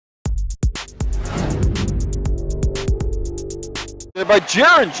By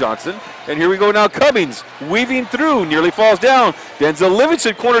Jaron Johnson, and here we go now. Cummings weaving through, nearly falls down. Denzel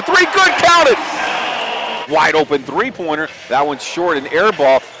Livingston, corner three, good, count it! Wide open three-pointer, that one's short, an air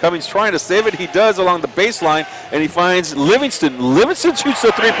ball. Cummings trying to save it, he does along the baseline, and he finds Livingston. Livingston shoots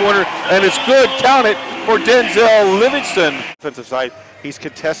the three-pointer, and it's good, count it for Denzel Livingston. Defensive side, he's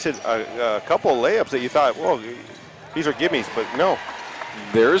contested a couple of layups that you thought, well, these are gimmies, but no.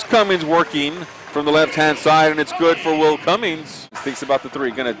 There's Cummings working from the left-hand side, and it's good for Will Cummings. Thinks about the three,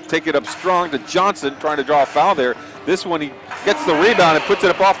 gonna take it up strong to Johnson, trying to draw a foul there. This one, he gets the rebound and puts it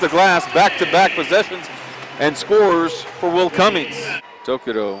up off the glass, back-to-back possessions, and scores for Will Cummings.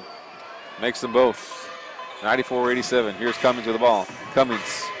 Tokido makes them both. 94-87, here's Cummings with the ball.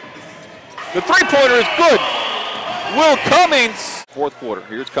 Cummings, the three-pointer is good. Will Cummings. Fourth quarter,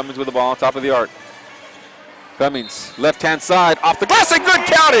 here's Cummings with the ball, top of the arc. Cummings, left-hand side, off the glass, and good,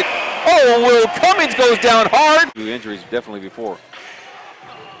 count it! Oh, Will Cummings goes down hard. Two injuries definitely before.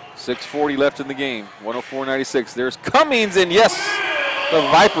 6:40 left in the game, 104-96. There's Cummings, and yes, the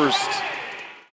Vipers